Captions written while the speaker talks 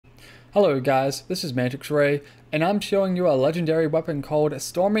Hello guys, this is Matrix Ray, and I'm showing you a legendary weapon called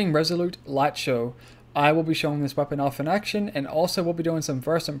Storming Resolute Light Show. I will be showing this weapon off in action, and also will be doing some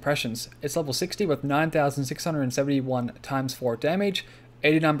first impressions. It's level 60 with 9,671 times 4 damage,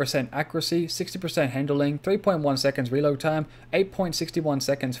 89% accuracy, 60% handling, 3.1 seconds reload time, 8.61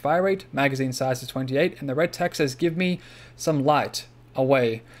 seconds fire rate, magazine size is 28, and the red text says give me some light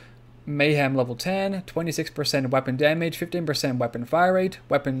away. Mayhem level 10, 26% weapon damage, 15% weapon fire rate,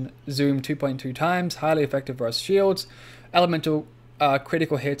 weapon zoom 2.2 times, highly effective versus shields. Elemental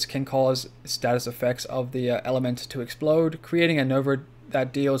critical hits can cause status effects of the element to explode, creating a nova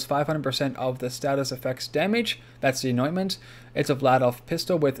that deals 500% of the status effects damage. That's the anointment. It's a Vladov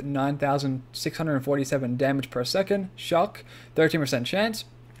pistol with 9,647 damage per second, shock, 13% chance.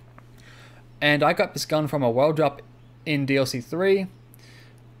 And I got this gun from a world drop in DLC 3.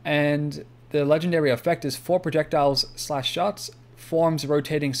 And the legendary effect is 4 projectiles / shots, forms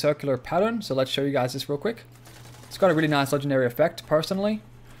rotating circular pattern. So let's show you guys this real quick. It's got a really nice legendary effect, personally.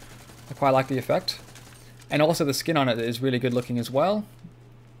 I quite like the effect. And also the skin on it is really good looking as well.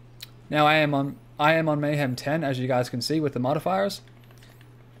 Now I am on Mayhem 10, as you guys can see, with the modifiers.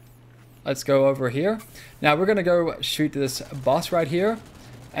 Let's go over here. Now we're gonna go shoot this boss right here,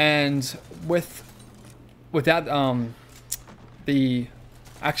 and without the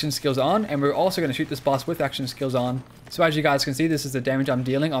action skills on, and we're also going to shoot this boss with action skills on. So as you guys can see, this is the damage I'm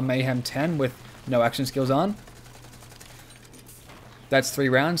dealing on Mayhem 10 with no action skills on. That's 3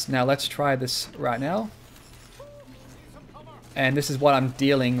 rounds. Now let's try this right now. And this is what I'm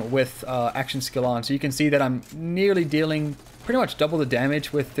dealing with action skill on. So you can see that I'm nearly dealing pretty much double the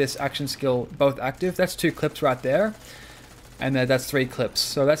damage with this action skill both active. That's 2 clips right there. And then that's 3 clips.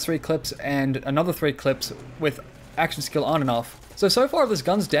 So that's 3 clips and another 3 clips with action skill on and off. So far this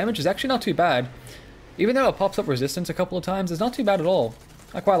gun's damage is actually not too bad. Even though it pops up resistance a couple of times, it's not too bad at all.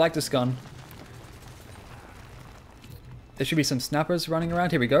 I quite like this gun. There should be some snappers running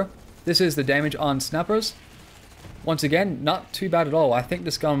around. Here we go. This is the damage on snappers. Once again, not too bad at all. I think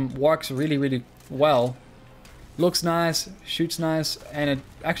this gun works really, really well. Looks nice, shoots nice, and it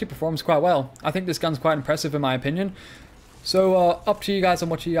actually performs quite well. I think this gun's quite impressive in my opinion. So up to you guys on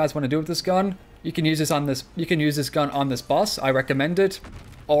what you guys want to do with this gun. You can use this on this. You can use this gun on this boss. I recommend it.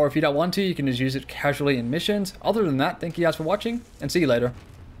 Or if you don't want to, you can just use it casually in missions. Other than that, thank you guys for watching, and see you later.